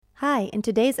Hi, in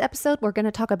today's episode, we're going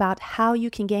to talk about how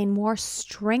you can gain more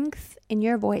strength in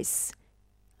your voice.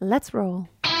 Let's roll.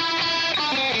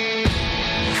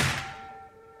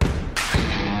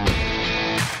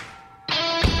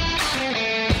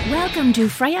 Welcome to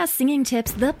Freya Singing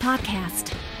Tips, the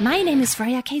podcast. My name is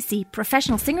Freya Casey,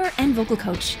 professional singer and vocal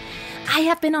coach. I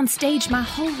have been on stage my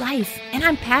whole life, and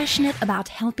I'm passionate about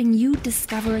helping you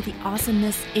discover the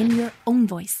awesomeness in your own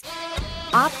voice.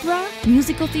 Opera,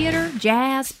 musical theater,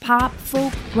 jazz, pop,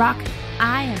 folk, rock,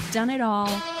 I have done it all.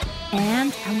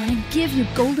 And I want to give you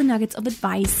golden nuggets of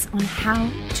advice on how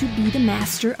to be the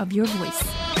master of your voice.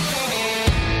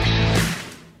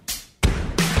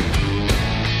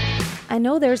 I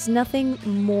know there's nothing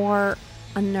more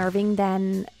unnerving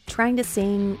than trying to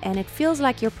sing and it feels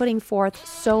like you're putting forth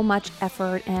so much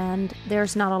effort and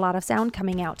there's not a lot of sound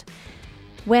coming out.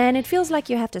 When it feels like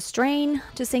you have to strain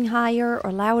to sing higher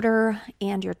or louder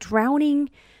and you're drowning,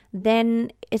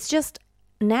 then it's just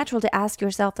natural to ask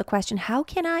yourself the question, how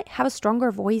can I have a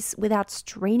stronger voice without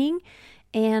straining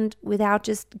and without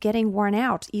just getting worn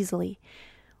out easily?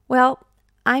 Well,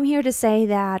 I'm here to say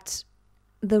that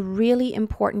the really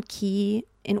important key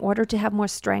in order to have more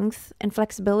strength and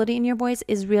flexibility in your voice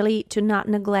is really to not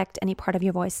neglect any part of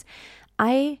your voice.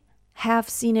 I have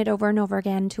seen it over and over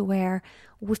again to where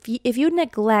if you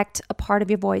neglect a part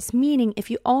of your voice, meaning if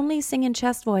you only sing in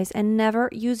chest voice and never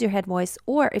use your head voice,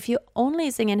 or if you only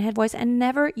sing in head voice and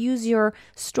never use your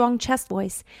strong chest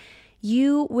voice,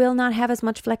 you will not have as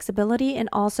much flexibility. And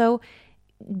also,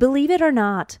 believe it or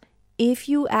not, if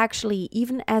you actually,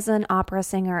 even as an opera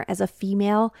singer, as a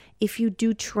female, if you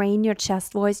do train your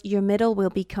chest voice, your middle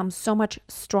will become so much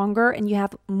stronger and you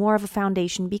have more of a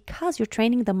foundation because you're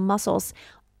training the muscles,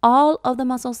 all of the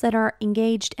muscles that are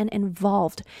engaged and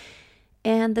involved.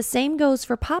 And the same goes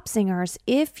for pop singers.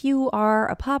 If you are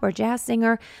a pop or jazz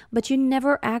singer, but you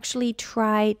never actually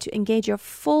try to engage your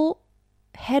full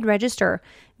head register,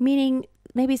 meaning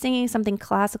maybe singing something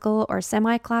classical or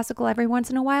semi-classical every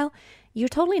once in a while, you're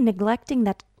totally neglecting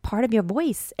that part of your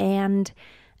voice and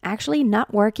actually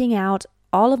not working out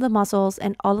all of the muscles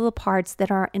and all of the parts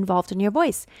that are involved in your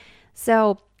voice.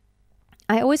 So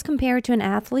I always compare it to an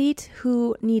athlete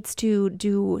who needs to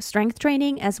do strength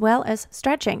training as well as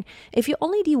stretching. If you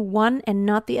only do one and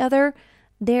not the other,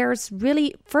 there's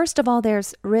really, first of all,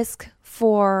 there's risk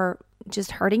for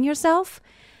just hurting yourself.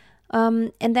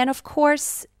 And then, of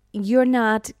course, you're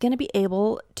not going to be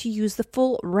able to use the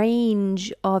full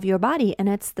range of your body. And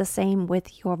it's the same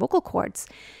with your vocal cords.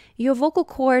 Your vocal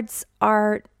cords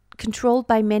are controlled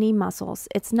by many muscles.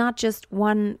 It's not just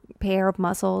one pair of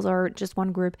muscles or just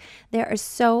one group. There are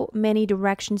so many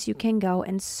directions you can go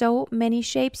and so many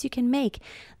shapes you can make.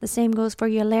 The same goes for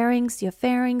your larynx, your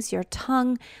pharynx, your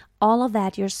tongue, all of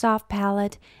that, your soft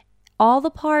palate. All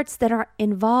the parts that are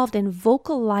involved in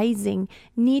vocalizing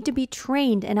need to be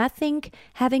trained. And I think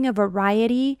having a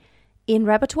variety in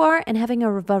repertoire and having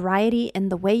a variety in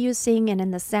the way you sing and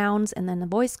in the sounds and in the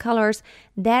voice colors,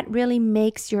 that really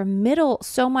makes your middle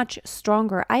so much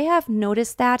stronger. I have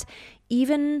noticed that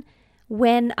even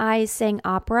when I sang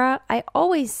opera, I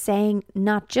always sang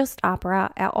not just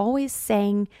opera, I always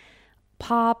sang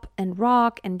pop and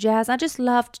rock and jazz. I just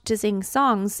loved to sing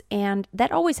songs, and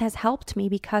that always has helped me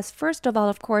because first of all,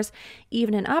 of course,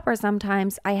 even in opera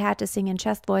sometimes I had to sing in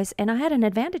chest voice, and I had an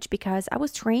advantage because I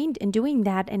was trained in doing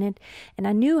that and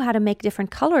I knew how to make different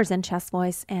colors in chest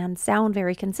voice and sound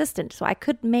very consistent. So I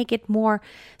could make it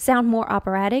sound more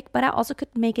operatic, but I also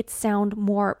could make it sound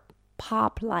more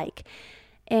pop-like.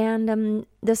 And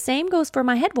the same goes for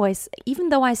my head voice. Even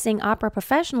though I sing opera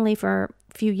professionally for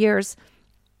a few years,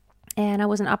 and I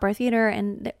was in opera theater,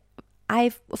 and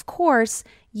I've, of course,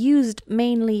 used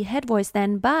mainly head voice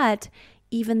then, but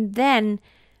even then,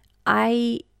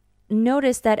 I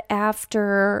noticed that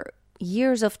after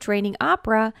years of training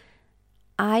opera,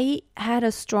 I had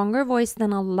a stronger voice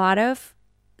than a lot of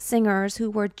singers who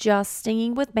were just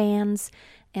singing with bands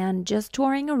and just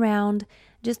touring around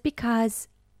just because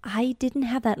I didn't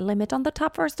have that limit on the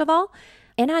top, first of all.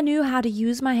 And I knew how to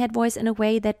use my head voice in a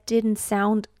way that didn't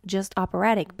sound just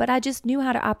operatic, but I just knew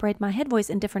how to operate my head voice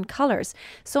in different colors.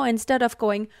 So instead of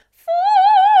going,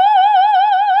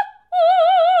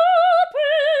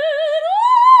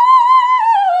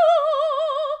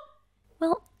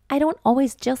 well, I don't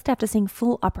always just have to sing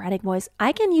full operatic voice.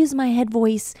 I can use my head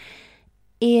voice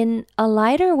in a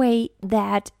lighter way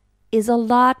that is a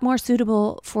lot more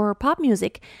suitable for pop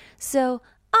music. So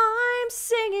I'm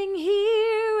singing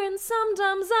here and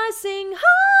sometimes I sing high.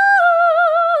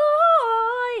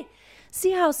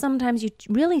 See how sometimes you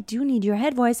really do need your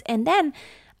head voice. And then,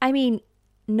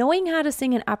 knowing how to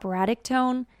sing an operatic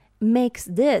tone makes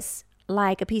this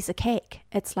like a piece of cake.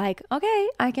 It's like, okay,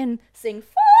 I can sing.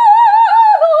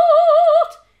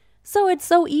 So it's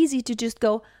so easy to just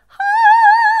go,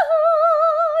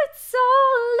 it's so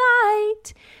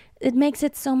light. It makes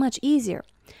it so much easier.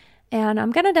 And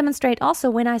I'm going to demonstrate also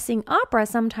when I sing opera,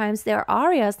 sometimes there are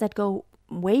arias that go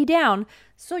way down.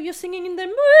 So you're singing in the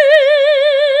middle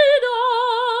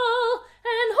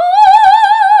and higher,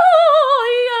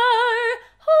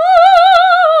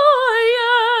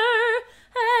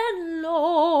 and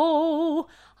low.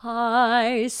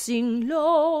 I sing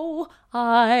low,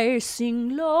 I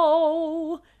sing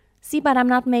low. See, but I'm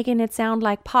not making it sound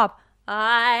like pop.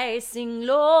 I sing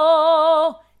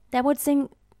low. That would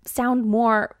sound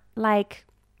more like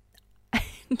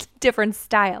different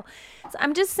style. So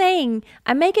I'm just saying,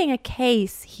 I'm making a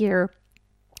case here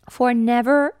for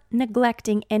never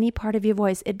neglecting any part of your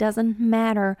voice. It doesn't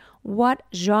matter what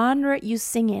genre you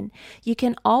sing in. You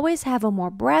can always have a more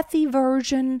breathy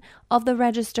version of the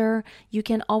register. You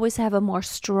can always have a more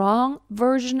strong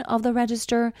version of the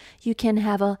register. You can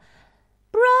have a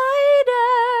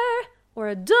brighter or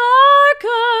a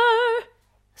darker.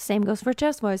 Same goes for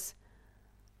chest voice.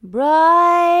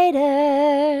 Brighter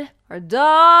or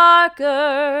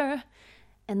darker.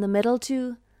 And the middle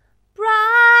too.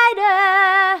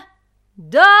 Brighter,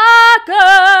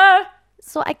 darker.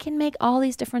 So I can make all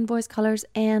these different voice colors,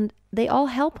 and they all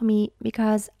help me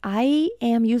because I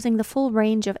am using the full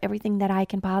range of everything that I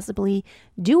can possibly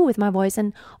do with my voice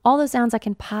and all the sounds I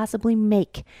can possibly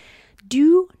make.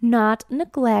 Do not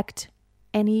neglect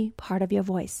any part of your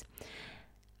voice.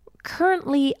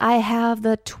 Currently, I have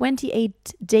the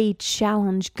 28-day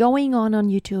challenge going on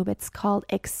YouTube. It's called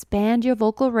Expand Your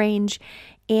Vocal Range.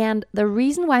 And the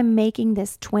reason why I'm making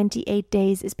this 28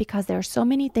 days is because there are so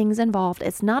many things involved.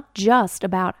 It's not just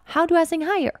about how do I sing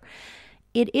higher.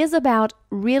 It is about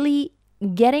really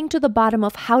getting to the bottom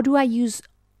of how do I use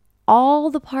all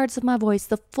the parts of my voice,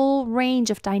 the full range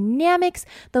of dynamics,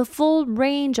 the full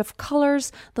range of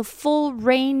colors, the full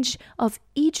range of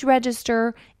each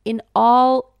register in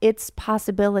all its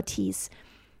possibilities.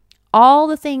 All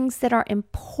the things that are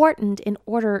important in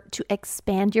order to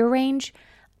expand your range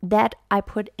that I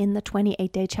put in the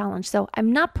 28-day challenge. So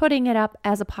I'm not putting it up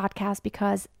as a podcast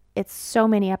because it's so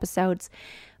many episodes,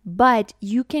 but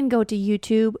you can go to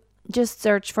YouTube. Just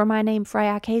search for my name,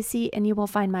 Freya Casey, and you will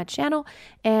find my channel.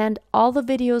 And all the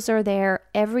videos are there.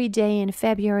 Every day in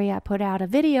February, I put out a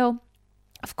video.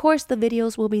 Of course, the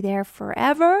videos will be there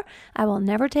forever. I will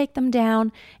never take them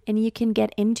down, and you can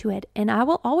get into it. And I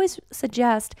will always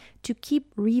suggest to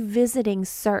keep revisiting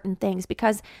certain things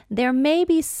because there may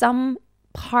be some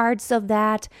parts of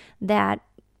that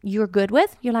you're good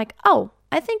with. You're like, oh,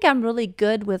 I think I'm really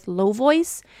good with low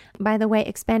voice. By the way,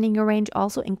 expanding your range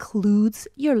also includes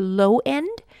your low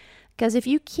end, because if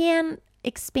you can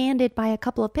expand it by a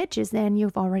couple of pitches, then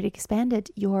you've already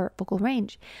expanded your vocal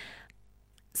range.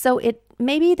 So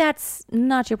maybe that's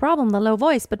not your problem, the low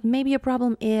voice, but maybe your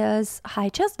problem is high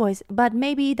chest voice, but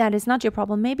maybe that is not your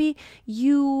problem. Maybe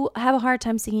you have a hard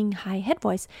time singing high head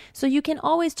voice. So you can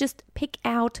always just pick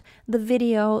out the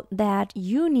video that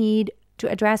you need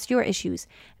to address your issues,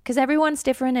 because everyone's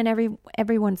different and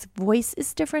everyone's voice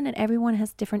is different and everyone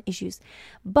has different issues.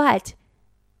 But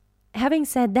having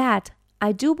said that,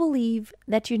 I do believe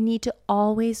that you need to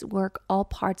always work all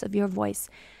parts of your voice.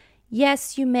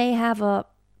 Yes, you may have a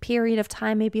period of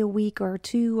time, maybe a week or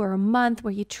two or a month,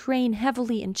 where you train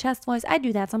heavily in chest voice. I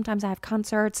do that. Sometimes I have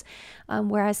concerts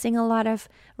where I sing a lot of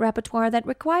repertoire that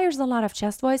requires a lot of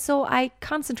chest voice. So I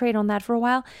concentrate on that for a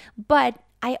while. But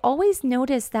I always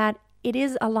notice that it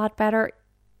is a lot better,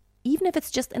 even if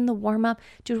it's just in the warm-up,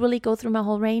 to really go through my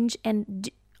whole range and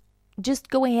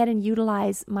just go ahead and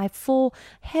utilize my full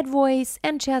head voice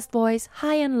and chest voice,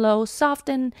 high and low, soft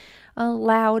and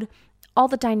loud, all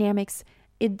the dynamics.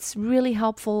 It's really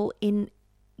helpful in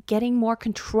getting more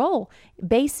control.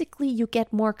 Basically, you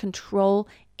get more control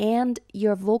and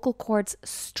your vocal cords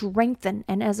strengthen.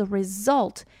 And as a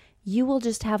result, you will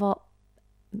just have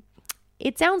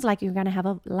it sounds like you're going to have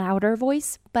a louder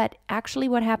voice, but actually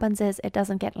what happens is it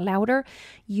doesn't get louder.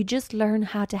 You just learn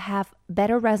how to have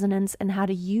better resonance and how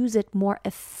to use it more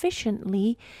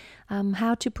efficiently,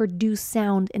 how to produce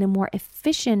sound in a more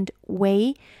efficient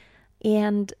way.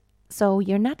 And so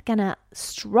you're not going to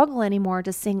struggle anymore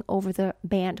to sing over the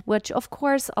band, which of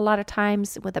course, a lot of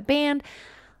times with a band,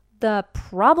 the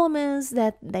problem is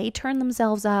that they turn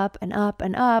themselves up and up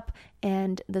and up,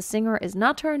 and the singer is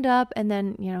not turned up, and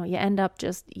then, you end up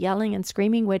just yelling and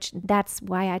screaming, which that's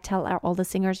why I tell all the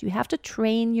singers, you have to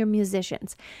train your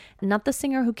musicians. Not the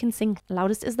singer who can sing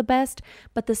loudest is the best,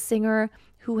 but the singer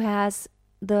who has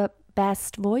the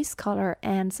best voice color.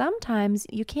 And sometimes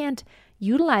you can't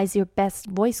utilize your best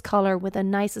voice color with the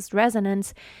nicest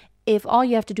resonance if all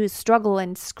you have to do is struggle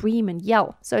and scream and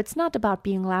yell. So it's not about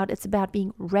being loud, it's about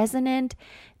being resonant,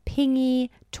 pingy,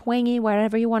 twangy,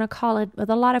 whatever you want to call it, with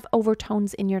a lot of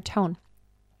overtones in your tone.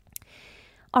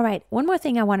 All right, one more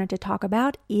thing I wanted to talk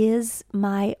about is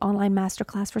my online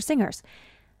masterclass for singers.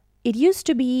 It used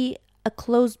to be a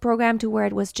closed program to where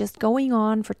it was just going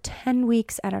on for 10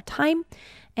 weeks at a time,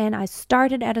 and I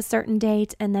started at a certain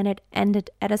date and then it ended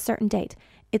at a certain date.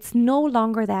 It's no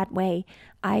longer that way.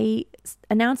 I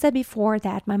announced that before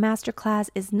that my masterclass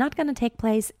is not going to take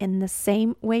place in the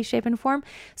same way, shape, and form.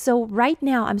 So right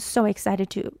now, I'm so excited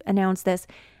to announce this.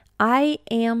 I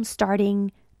am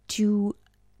starting to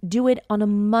do it on a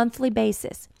monthly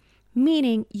basis,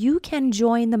 meaning you can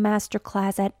join the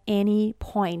masterclass at any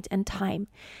point in time.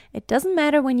 It doesn't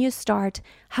matter when you start.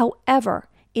 However,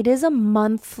 it is a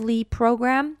monthly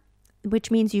program,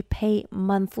 which means you pay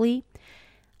monthly.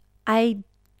 I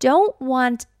don't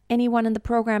want anyone in the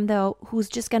program, though, who's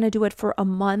just going to do it for a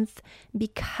month,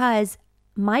 because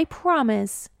my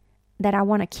promise that I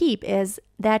want to keep is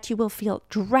that you will feel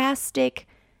drastic,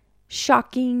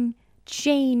 shocking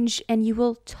change, and you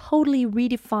will totally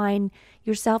redefine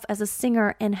yourself as a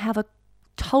singer and have a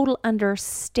total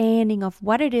understanding of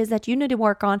what it is that you need to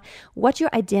work on, what your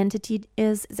identity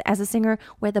is as a singer,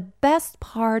 where the best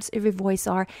parts of your voice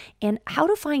are, and how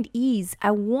to find ease.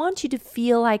 I want you to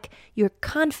feel like you're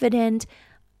confident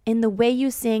in the way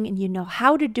you sing, and you know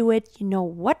how to do it, you know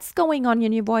what's going on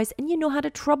in your voice, and you know how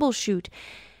to troubleshoot.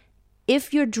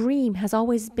 If your dream has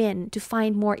always been to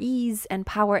find more ease and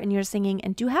power in your singing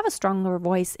and to have a stronger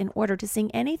voice in order to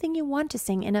sing anything you want to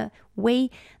sing in a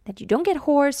way that you don't get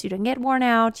hoarse, you don't get worn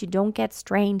out, you don't get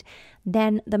strained,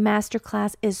 then the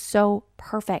masterclass is so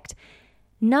perfect.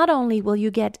 Not only will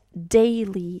you get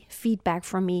daily feedback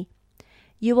from me,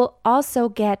 you will also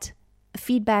get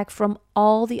feedback from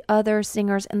all the other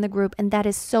singers in the group, and that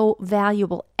is so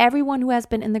valuable. Everyone who has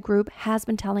been in the group has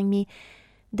been telling me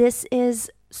this is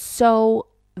so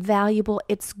valuable.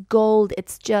 It's gold.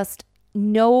 It's just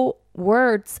no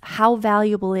words how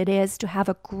valuable it is to have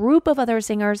a group of other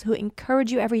singers who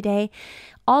encourage you every day.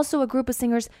 Also a group of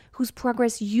singers whose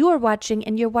progress you're watching,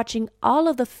 and you're watching all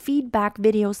of the feedback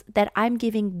videos that I'm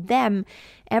giving them.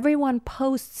 Everyone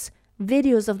posts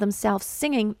videos of themselves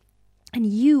singing, and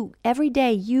you, every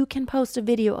day, you can post a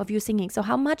video of you singing. So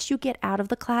how much you get out of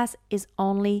the class is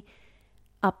only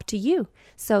up to you.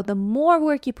 So the more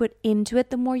work you put into it,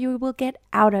 the more you will get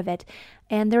out of it.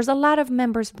 And there's a lot of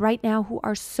members right now who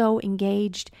are so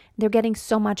engaged. They're getting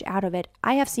so much out of it.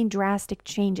 I have seen drastic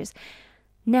changes.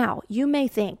 Now, you may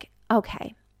think,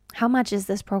 okay, how much is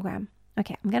this program?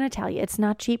 Okay, I'm going to tell you, it's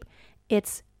not cheap.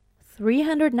 It's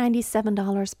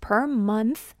 $397 per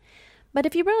month. But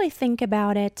if you really think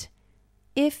about it,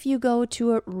 if you go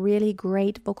to a really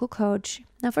great vocal coach,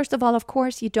 now, first of all, of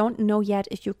course, you don't know yet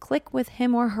if you click with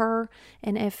him or her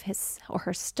and if his or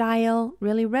her style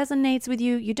really resonates with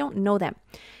you. You don't know them.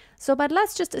 So, but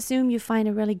let's just assume you find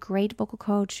a really great vocal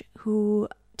coach who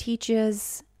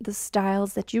teaches the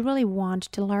styles that you really want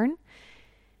to learn.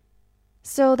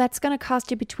 So that's going to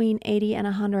cost you between $80 and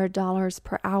 $100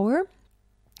 per hour,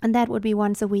 and that would be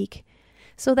once a week.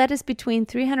 So that is between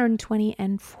 $320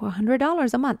 and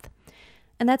 $400 a month.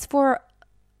 And that's for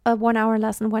a 1-hour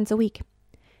lesson once a week.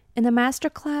 In the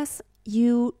masterclass,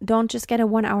 you don't just get a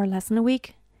 1-hour lesson a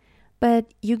week, but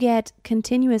you get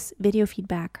continuous video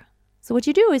feedback. So what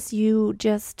you do is you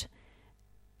just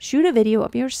shoot a video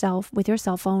of yourself with your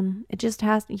cell phone. It just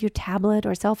has your tablet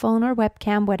or cell phone or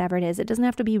webcam, whatever it is. It doesn't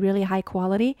have to be really high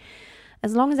quality,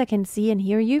 as long as I can see and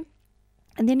hear you.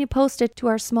 And then you post it to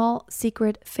our small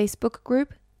secret Facebook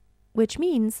group, which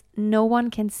means no one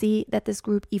can see that this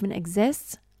group even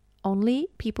exists. Only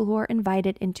people who are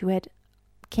invited into it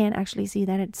can actually see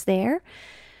that it's there.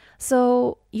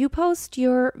 So you post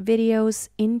your videos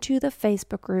into the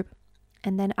Facebook group,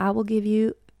 and then I will give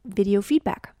you video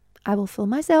feedback. I will film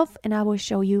myself, and I will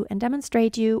show you and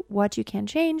demonstrate you what you can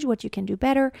change, what you can do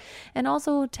better, and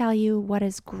also tell you what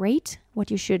is great,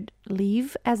 what you should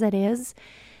leave as it is.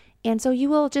 And so you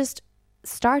will just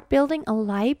start building a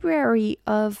library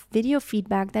of video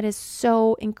feedback that is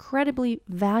so incredibly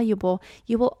valuable.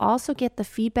 You will also get the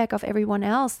feedback of everyone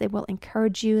else. They will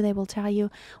encourage you. They will tell you,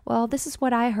 well, this is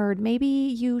what I heard. Maybe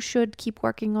you should keep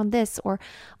working on this. Or,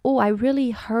 oh, I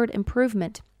really heard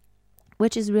improvement,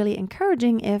 which is really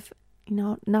encouraging if,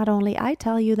 not only I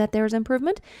tell you that there's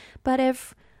improvement, but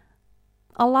if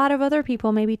a lot of other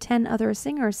people, maybe 10 other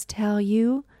singers, tell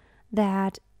you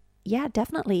that, yeah,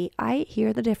 definitely, I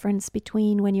hear the difference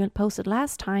between when you posted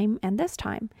last time and this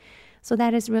time. So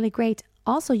that is really great.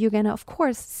 Also, you're going to, of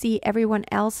course, see everyone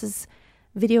else's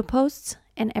video posts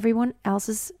and everyone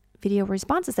else's video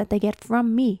responses that they get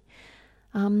from me.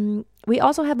 We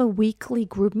also have a weekly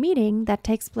group meeting that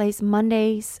takes place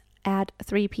Mondays at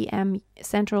 3 p.m.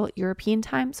 Central European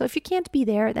time. So if you can't be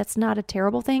there, that's not a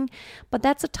terrible thing, but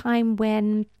that's a time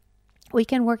when we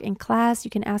can work in class.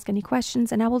 You can ask any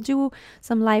questions, and I will do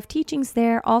some live teachings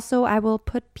there. Also, I will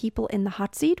put people in the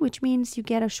hot seat, which means you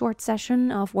get a short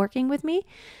session of working with me.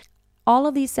 All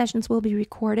of these sessions will be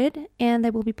recorded and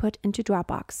they will be put into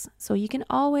Dropbox. So you can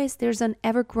always, there's an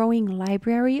ever-growing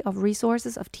library of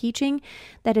resources of teaching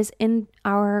that is in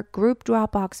our group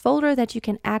Dropbox folder that you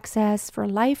can access for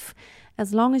life.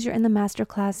 As long as you're in the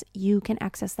masterclass, you can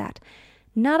access that.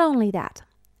 Not only that,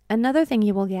 another thing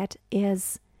you will get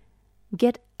is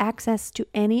get access to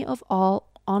any of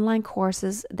all online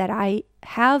courses that I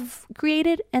have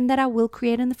created and that I will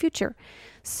create in the future.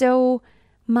 So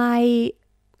my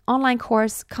online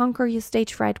course, Conquer Your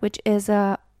Stage Fright, which is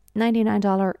a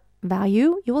 $99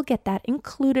 value, you will get that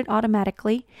included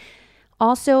automatically.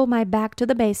 Also, my Back to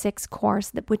the Basics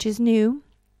course, which is new,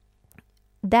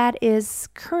 that is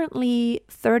currently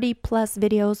 30 plus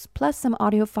videos plus some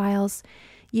audio files.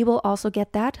 You will also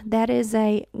get that. That is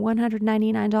a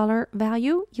 $199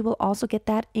 value. You will also get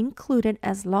that included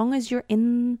as long as you're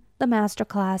in the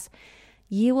masterclass.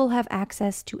 You will have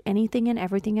access to anything and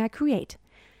everything I create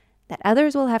that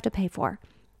others will have to pay for.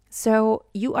 So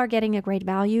you are getting a great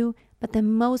value, but the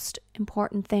most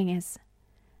important thing is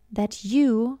that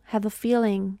you have a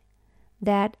feeling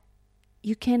that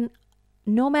you can,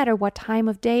 no matter what time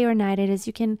of day or night it is,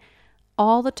 you can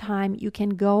all the time, you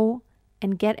can go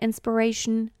and get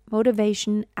inspiration,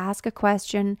 motivation, ask a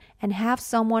question, and have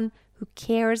someone who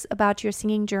cares about your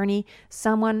singing journey,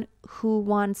 someone who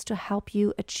wants to help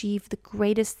you achieve the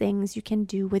greatest things you can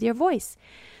do with your voice.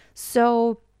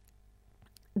 So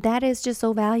that is just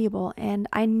so valuable. And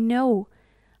I know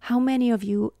how many of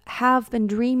you have been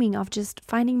dreaming of just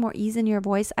finding more ease in your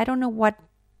voice. I don't know what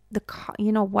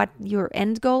what your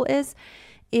end goal is.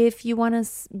 If you want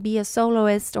to be a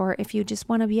soloist, or if you just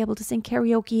want to be able to sing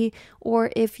karaoke,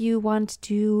 or if you want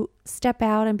to step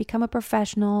out and become a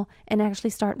professional and actually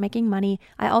start making money,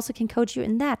 I also can coach you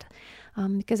in that.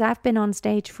 Because I've been on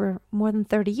stage for more than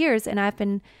 30 years and I've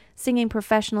been singing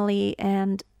professionally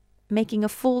and making a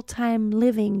full-time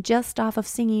living just off of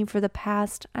singing for the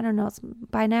past,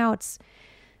 by now it's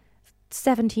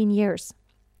 17 years.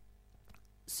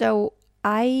 So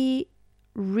I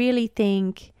really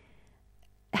think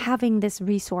having this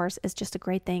resource is just a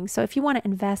great thing. So if you want to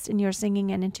invest in your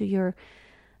singing and into your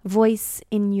voice,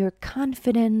 in your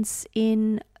confidence,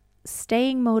 in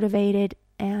staying motivated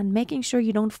and making sure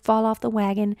you don't fall off the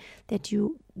wagon, that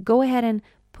you go ahead and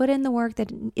put in the work that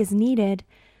is needed,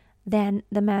 then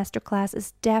the masterclass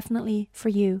is definitely for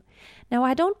you. Now,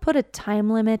 I don't put a time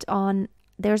limit on,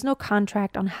 there's no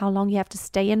contract on how long you have to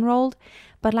stay enrolled.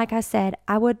 But like I said,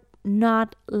 I would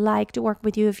not like to work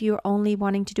with you if you're only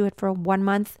wanting to do it for 1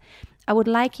 month. I would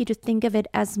like you to think of it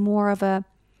as more of a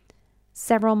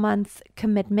several month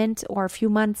commitment, or a few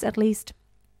months at least,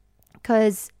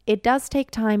 because it does take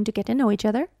time to get to know each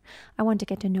other. I want to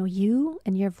get to know you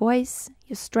and your voice,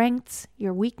 your strengths,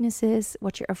 your weaknesses,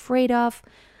 what you're afraid of,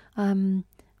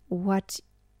 what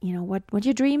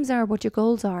your dreams are, what your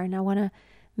goals are. And I want to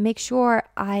make sure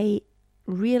I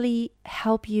really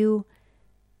help you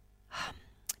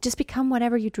just become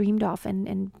whatever you dreamed of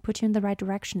and put you in the right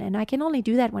direction. And I can only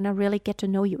do that when I really get to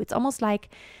know you. It's almost like,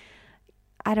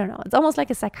 it's almost like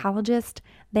a psychologist.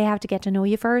 They have to get to know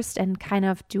you first and kind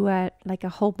of do a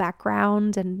whole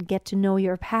background and get to know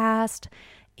your past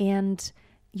and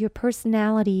your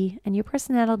personality. And your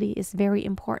personality is very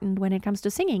important when it comes to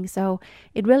singing. So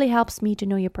it really helps me to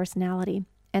know your personality,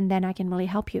 and then I can really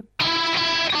help you.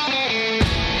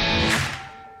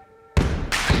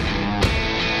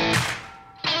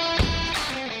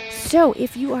 So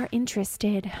if you are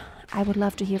interested, I would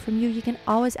love to hear from you. You can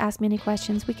always ask me any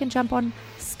questions. We can jump on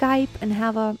Skype and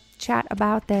have a chat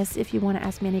about this if you want to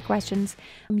ask me any questions.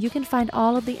 You can find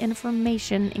all of the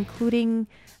information, including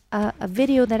a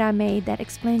video that I made that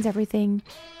explains everything,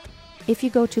 if you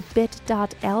go to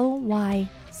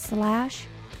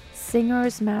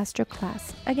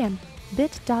bit.ly/singersmasterclass. Again,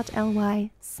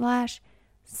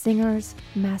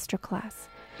 bit.ly/singersmasterclass.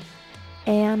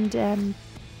 And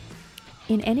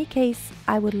in any case,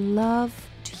 I would love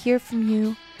to hear from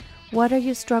you. What are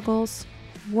your struggles?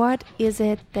 What is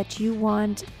it that you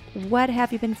want? What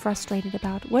have you been frustrated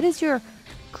about? What is your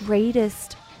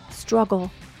greatest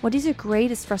struggle? What is your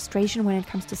greatest frustration when it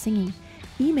comes to singing?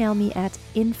 Email me at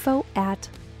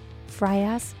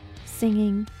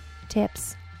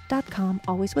info@freyassingingtips.com,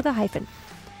 always with a hyphen.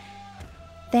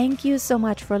 Thank you so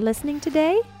much for listening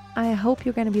today. I hope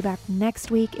you're going to be back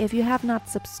next week. If you have not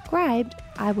subscribed,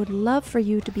 I would love for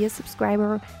you to be a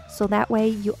subscriber so that way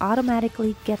you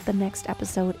automatically get the next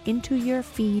episode into your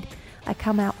feed. I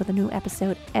come out with a new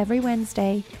episode every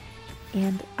Wednesday.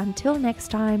 And until next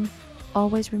time,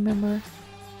 always remember,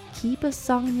 keep a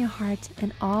song in your heart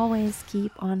and always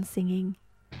keep on singing.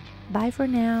 Bye for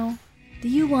now. Do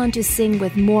you want to sing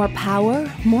with more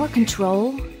power, more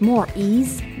control, more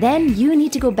ease? Then you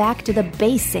need to go back to the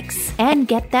basics and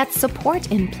get that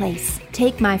support in place.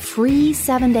 Take my free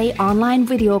 7-day online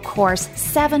video course,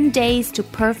 7 Days to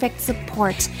Perfect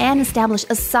Support, and establish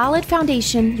a solid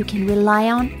foundation you can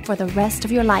rely on for the rest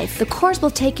of your life. The course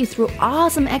will take you through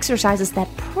awesome exercises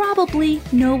that probably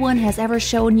no one has ever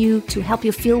shown you to help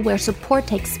you feel where support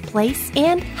takes place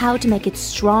and how to make it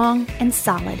strong and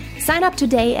solid. Sign up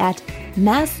today at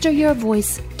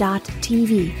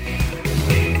masteryourvoice.tv.